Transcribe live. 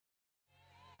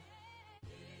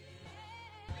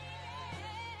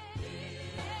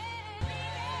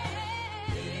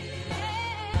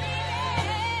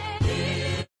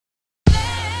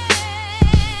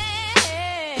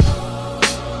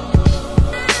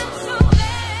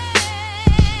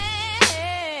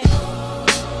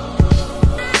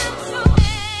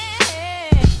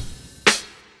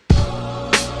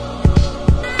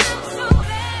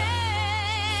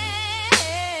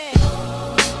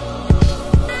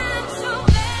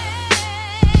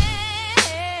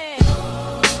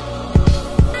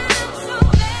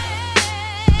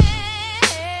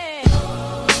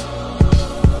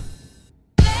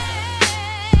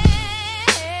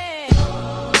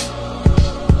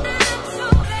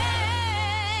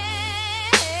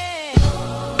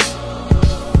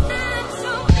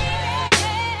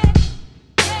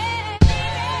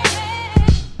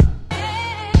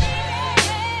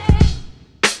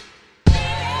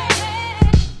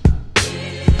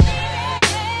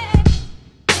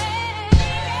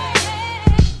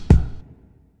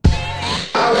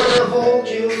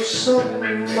so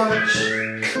much.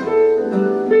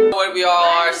 What we all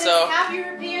are, so. Half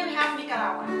European, half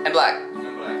Nicaraguan. And black.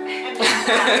 And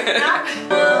black.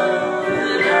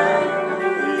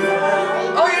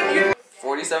 Oh, you're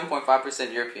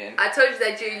 47.5% European. I told you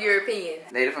that you're European.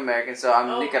 Native American, so I'm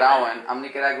Nicaraguan. I'm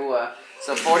Nicaragua.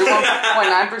 So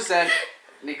 41.9%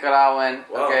 Nicaraguan.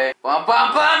 Whoa. Okay. Bum,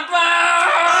 bum, bum, bum!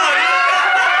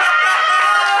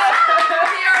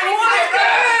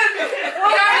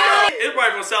 It's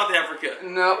probably from South Africa.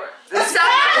 No. South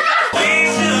Africa? We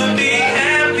should be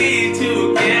happy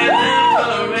together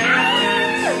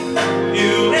forever.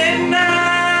 You and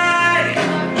I.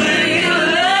 Will you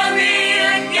love me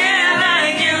again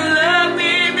like you loved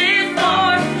me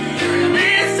before?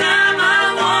 This time I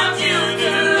want you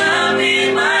to love me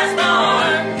much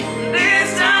more. This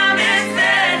time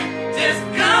instead, just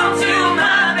come to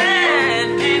my bed.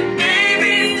 And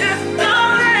baby, just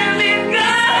don't let me go.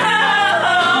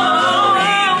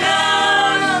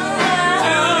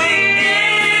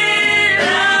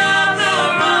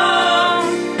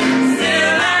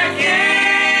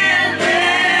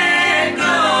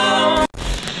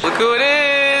 Who it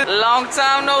is? Long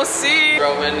time no see.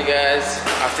 Roman, you guys,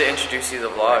 I have to introduce you to the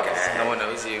vlog. No one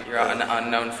knows you. You're an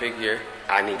unknown figure.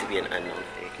 I need to be an unknown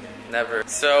figure. Never.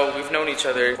 So we've known each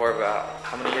other for about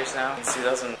how many years now?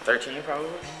 2013 probably.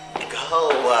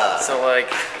 Go. So like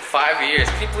 5 years.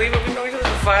 Can you believe it? We've known each other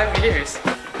for 5 years.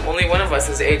 Only one of us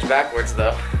has aged backwards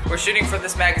though. We're shooting for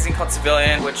this magazine called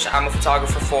Civilian, which I'm a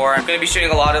photographer for. I'm gonna be shooting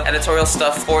a lot of editorial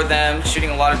stuff for them, shooting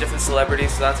a lot of different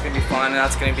celebrities, so that's gonna be fun, and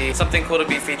that's gonna be something cool to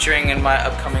be featuring in my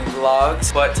upcoming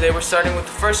vlogs. But today we're starting with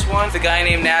the first one, the guy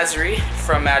named Nasri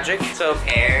from Magic. So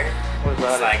Hair. What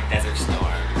about It's like Desert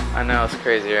Storm. I know, it's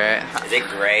crazy, right? Is it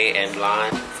gray and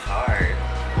blonde? It's hard.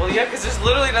 Well, yeah, because there's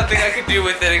literally nothing I could do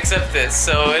with it except this,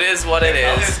 so it is what it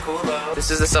It's is. cool though.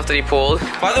 This is the stuff that he pulled.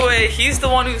 By the way, he's the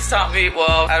one who's taught me,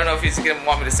 well, I don't know if he's gonna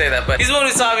want me to say that, but he's the one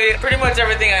who's taught me pretty much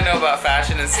everything I know about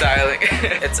fashion and styling.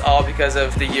 It's all because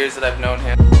of the years that I've known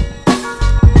him.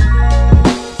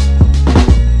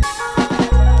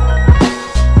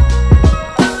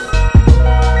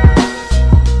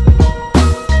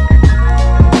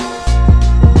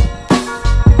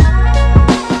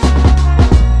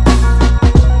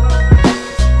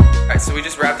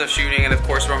 Wrapped up shooting, and of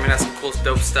course Roman has some cool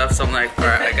dope stuff, so I'm like, all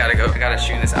right, I gotta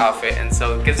shoot in this outfit, and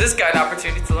so it gives this guy an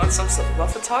opportunity to learn some stuff about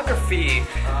photography.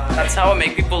 That's how I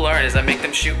make people learn, is I make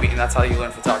them shoot me, and that's how you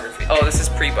learn photography. Oh, this is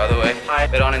Pre, by the way. Hi.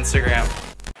 Bit on Instagram.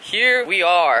 Here we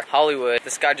are, Hollywood.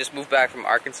 This guy just moved back from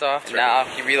Arkansas, and now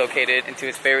he relocated into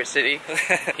his favorite city.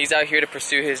 He's out here to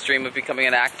pursue his dream of becoming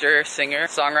an actor, singer,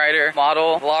 songwriter,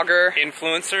 model, vlogger,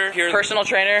 Influencer. personal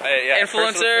trainer, Yeah, influencer,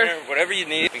 personal trainer, whatever you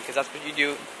need. because that's what you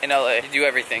do in LA. You do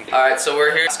everything. All right, so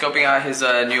we're here scoping out his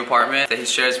new apartment that he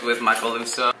shares with Michael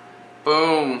Lusa.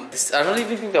 Boom. I don't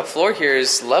even think the floor here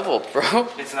is leveled, bro.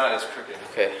 It's not as crooked.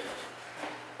 Okay.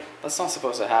 That's not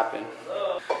supposed to happen.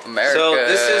 America. So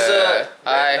this is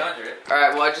Hi.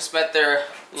 Alright, well I just met their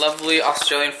lovely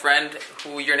Australian friend,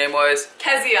 who your name was?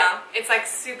 Kezia. It's like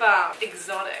super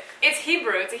exotic. It's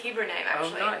Hebrew. It's a Hebrew name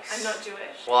actually. Oh, nice. I'm not Jewish.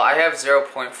 Well, I have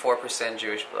 0.4%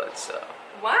 Jewish blood, so.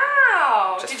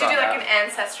 Wow. Just Did you do found like out. an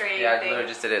ancestry Yeah, I thing? literally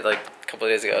just did it like a couple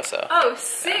of days ago, so. Oh,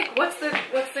 sick. What's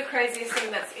the craziest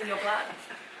thing that's in your blood?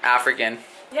 African.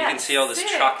 Yeah, You can see all this sick.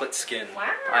 chocolate skin.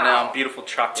 Wow. I know. Beautiful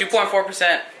chocolate.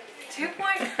 2.4%.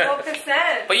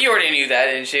 2.4%. But you already knew that,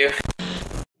 didn't you?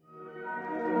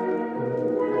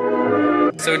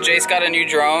 So Jace got a new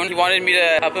drone. He wanted me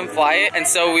to help him fly it, and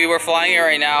so we were flying it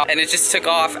right now, and it just took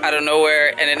off out of nowhere,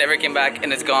 and it never came back,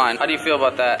 and it's gone. How do you feel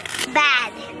about that?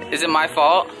 Bad. Is it my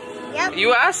fault? Yep.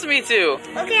 You asked me to.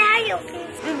 Okay, how you?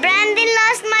 Brandon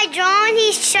lost my drone.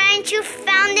 He's trying to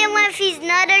find it with his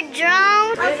another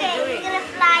drone. Okay, we're gonna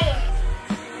fly it.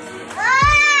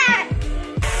 Ah!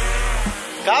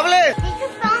 Cable! Did you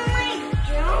find my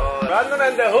drone? Brandon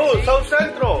and the who? South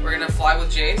Central. We're gonna fly with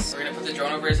Jace. We're gonna put the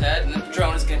drone over his head, and the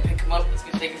drone is gonna pick him up. It's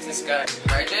gonna take him to the sky.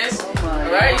 Right, Jace?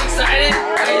 Alright, you excited?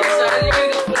 Are you excited? You're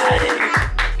gonna go fly.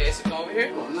 Okay, so come over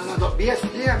here. No.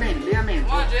 Léame.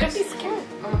 Come on, Jace. Come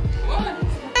on.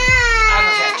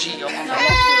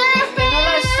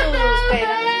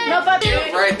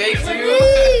 Right, they do.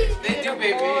 They do,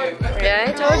 baby. Yeah,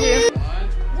 I told you.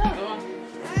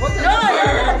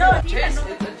 No. Jace,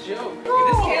 it's a joke.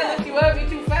 This can't lift you up. You're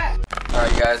too fat.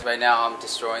 Alright, guys. Right now, I'm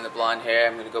destroying the blonde hair.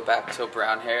 I'm gonna go back to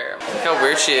brown hair. Look how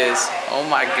weird she is. Oh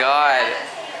my god.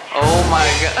 Oh my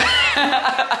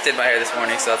god. Did my hair this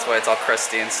morning, so that's why it's all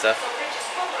crusty and stuff.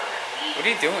 What are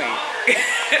you doing?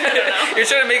 You're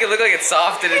trying to make it look like it's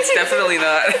soft, and it's definitely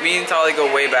not. Me and Tali go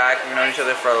way back. We've known each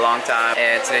other for a long time,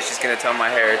 and today she's gonna tone my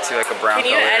hair to like a brown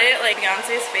color. Can you edit like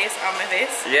Beyonce's face on my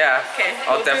face? Yeah. Okay.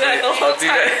 I'll definitely. I'll do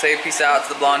that. Say peace out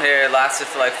to the blonde hair. It lasted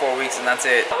for like 4 weeks, and that's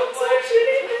it.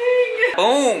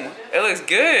 Boom! It looks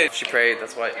good. She prayed.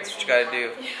 That's what you gotta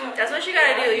do. That's what you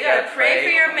gotta do. You gotta pray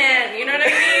for your man. You know what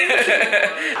I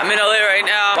mean? I'm in LA right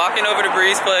now, walking over to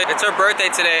Bree's place. It's her birthday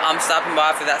today. I'm stopping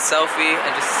by for that selfie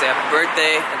and just to say happy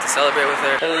birthday and to celebrate with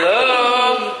her.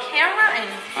 Hello. Camera and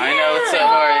I know. What's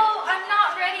up, Mari? Oh, I'm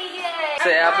not ready yet.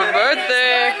 Say happy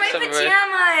birthday. My What's up, everybody?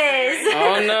 pajamas.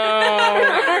 Oh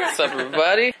no. What's up,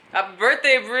 everybody? Happy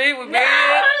birthday, Bree. We made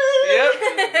it. Yep.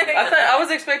 I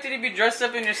was expecting you to be dressed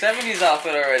up in your 70s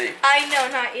outfit already. I know,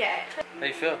 not yet. How do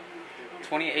you feel?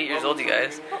 28 years old, you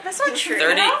guys. Oh, that's not true.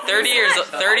 30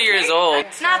 years old.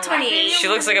 It's not 28. She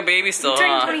looks like a baby still, I'm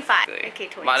turning huh? 25. Okay,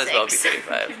 26. Might as well be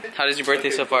 35. How does your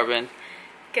birthday so far been?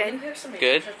 Good.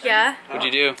 Good? Yeah. What'd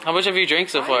you do? How much have you drank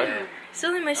so far? It's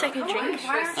only my second drink.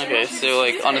 Okay, so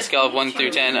like on a scale of 1 through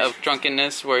 10 of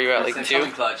drunkenness, where you're at like 2?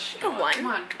 Like a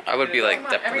 1. I would be like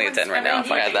definitely a 10 right now if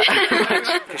I had that.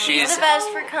 Cause she's the best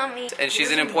for coming. and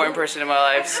she's an important person in my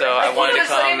life, so I wanted to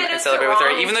come and celebrate with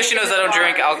her. Even though she knows I don't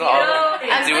drink alcohol,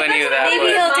 do any of that.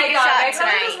 Maybe But he'll take a shot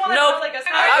tonight. nope.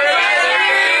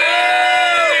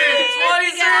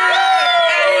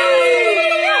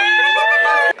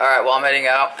 Alright, well I'm heading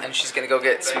out and she's gonna go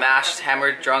get smashed,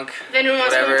 hammered, drunk, Then who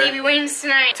wants to whatever. go to Davy Wayne's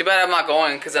tonight? Too bad I'm not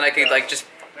going, because then I could like just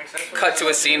cut to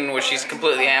a scene where she's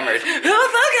completely hammered.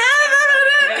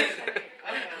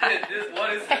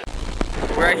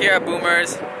 We're here at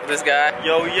Boomers with this guy.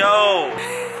 Yo, yo!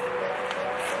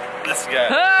 This guy.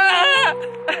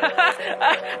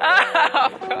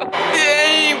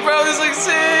 Dang, bro, this looks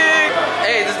sick!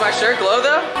 Hey, does my shirt glow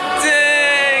though?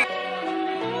 Dang!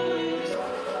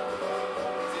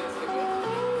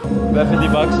 Bet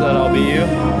 $50 that I'll beat you.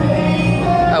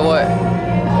 At what?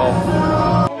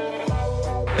 Oh.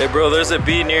 Hey, bro, there's a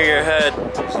bee near your head.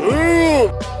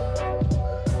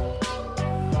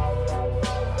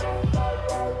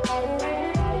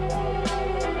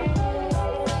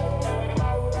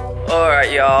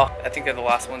 Alright, y'all. I think they're the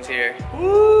last ones here.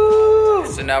 Woo!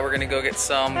 So now we're gonna go get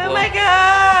some glow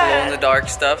in the dark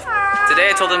stuff. Today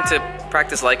I told him to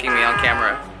practice liking me on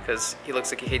camera because he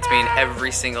looks like he hates me in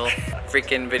every single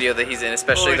freaking video that he's in,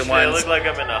 especially the ones. I look like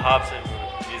I'm in a Hobson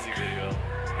music video.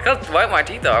 Look how white my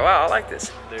teeth are. Wow, I like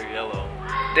this. They're yellow.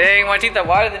 Dang, my teeth are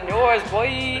whiter than yours, boy.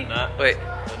 They're not. Wait.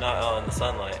 They're not out in the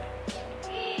sunlight.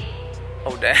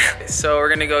 Oh damn. So we're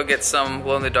gonna go get some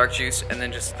glow in the dark juice and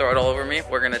then just throw it all over me.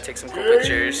 We're gonna take some cool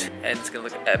pictures and it's gonna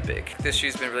look epic. This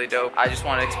shoe's been really dope. I just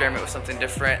want to experiment with something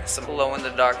different, some glow in the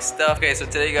dark stuff. Okay, so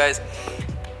today, guys,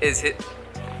 is his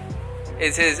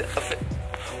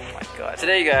oh my god.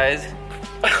 Today, guys.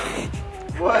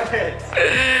 What?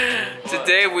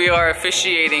 Today we are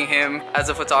officiating him as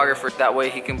a photographer. That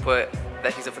way he can put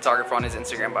that he's a photographer on his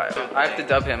Instagram bio. I have to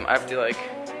dub him. I have to like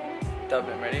dub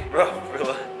him. Ready? Bro,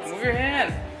 relax. Move your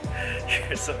hand.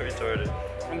 You're so retarded.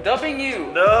 I'm dubbing you.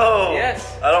 No!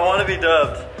 Yes. I don't want to be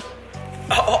dubbed.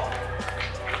 Oh.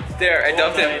 There, I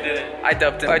dubbed no, him. you didn't. I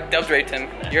dubbed him. I dubbed raped him.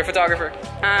 You're a photographer.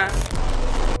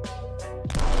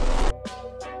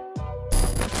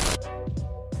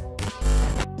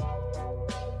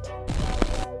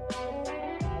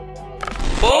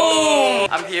 Boom!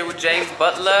 I'm here with James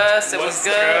Butler. Say what's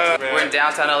good? We're in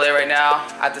downtown LA right now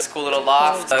at this cool little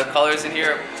loft. The colors in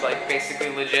here are like basically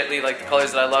legitly like the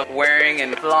colors that I love wearing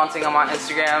and flaunting on my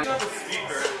Instagram.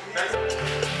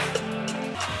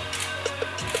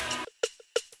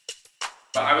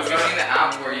 I was using the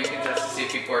app where you can just see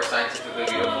if people are scientifically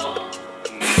beautiful.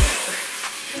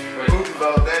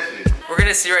 About that shit. We're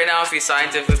gonna see right now if he's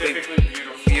scientifically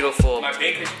beautiful. My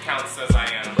bank account says I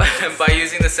am. By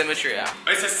using the symmetry app.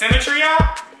 It's a symmetry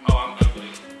app? Oh, I'm ugly.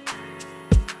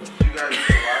 You guys use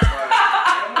the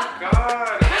Wi-Fi. Oh my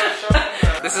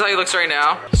god. This is how he looks right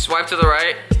now. Swipe to the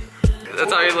right.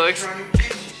 That's how he looks.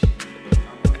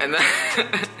 And then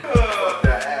Fuck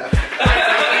that app.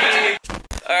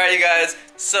 alright, you guys.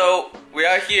 So we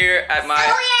are here at my So we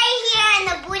are here in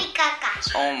the booty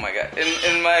caca. oh my god.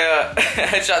 In my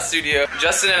headshot studio.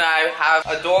 Justin and I have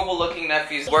adorable looking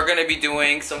nephews. We're gonna be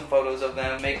doing some photos of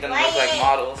them, make them look like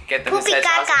models, get them Poopy as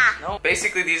headshots. caca. No.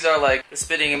 Basically these are like the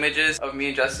spitting images of me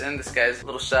and Justin. This guy's a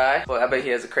little shy, but I bet he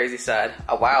has a crazy side.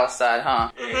 A wild side,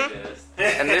 huh?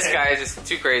 And this guy is just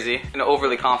too crazy and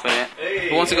overly confident. Hey,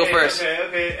 Who wants to go first?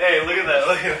 Okay. Hey, look at that.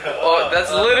 Look at that. Oh, that's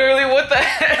literally what the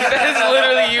heck? That is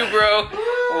literally you, bro.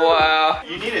 Wow.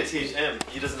 You need to teach him.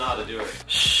 He doesn't know how to do it.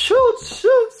 Shoot.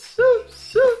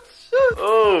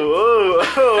 Oh.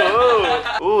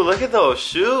 Ooh, look at those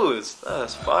shoes.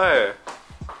 That's fire.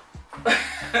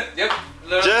 Yep.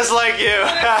 Just like you.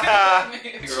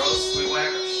 Girls, we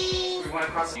went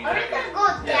across the Are we gonna go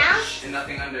down? and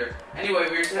nothing under. Anyway,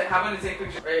 we were having to take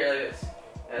pictures right here like this.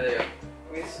 Yeah, there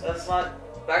you go. Let's not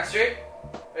back straight.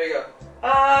 There you go.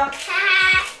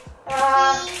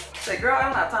 Say, girl, I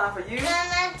don't have time for you.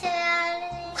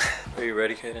 Are you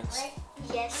ready, Cadence?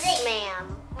 Yes,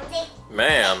 ma'am.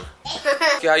 Ma'am.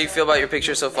 How do you feel about your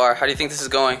picture so far? How do you think this is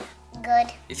going?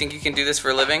 Good. You think you can do this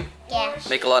for a living? Yeah.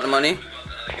 Make a lot of money?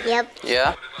 Yep.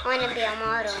 Yeah? I want to be a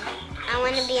model. I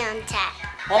want to be on tap.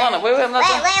 Hold on, wait, I'm not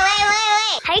done. Wait.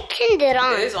 I turned it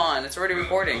on. It is on, it's already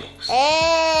recording.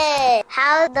 Hey,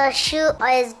 how the shoot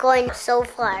is going so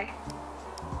far?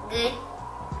 Good.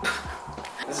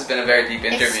 This has been a very deep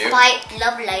interview. It's quite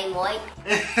lovely, boy.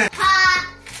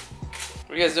 What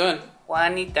are you guys doing?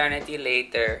 One eternity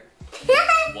later.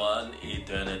 One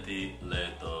eternity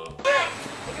later.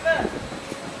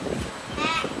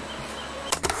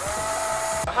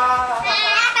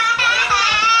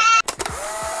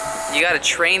 You gotta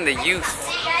train the youth.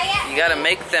 You gotta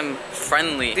make them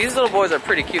friendly. These little boys are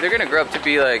pretty cute. They're gonna grow up to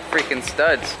be like freaking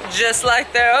studs. Just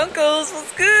like their uncles.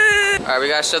 What's good? Alright, we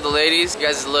gotta show the ladies you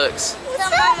guys' looks. How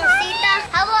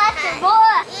about your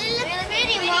boy? You look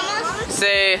pretty, mama.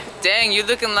 Say, dang, you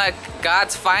looking like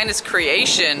God's finest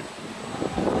creation.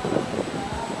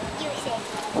 You say.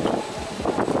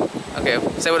 Okay,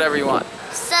 say whatever you want.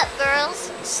 Sup,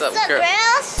 girls? Sup, Sup, girl?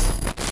 girls?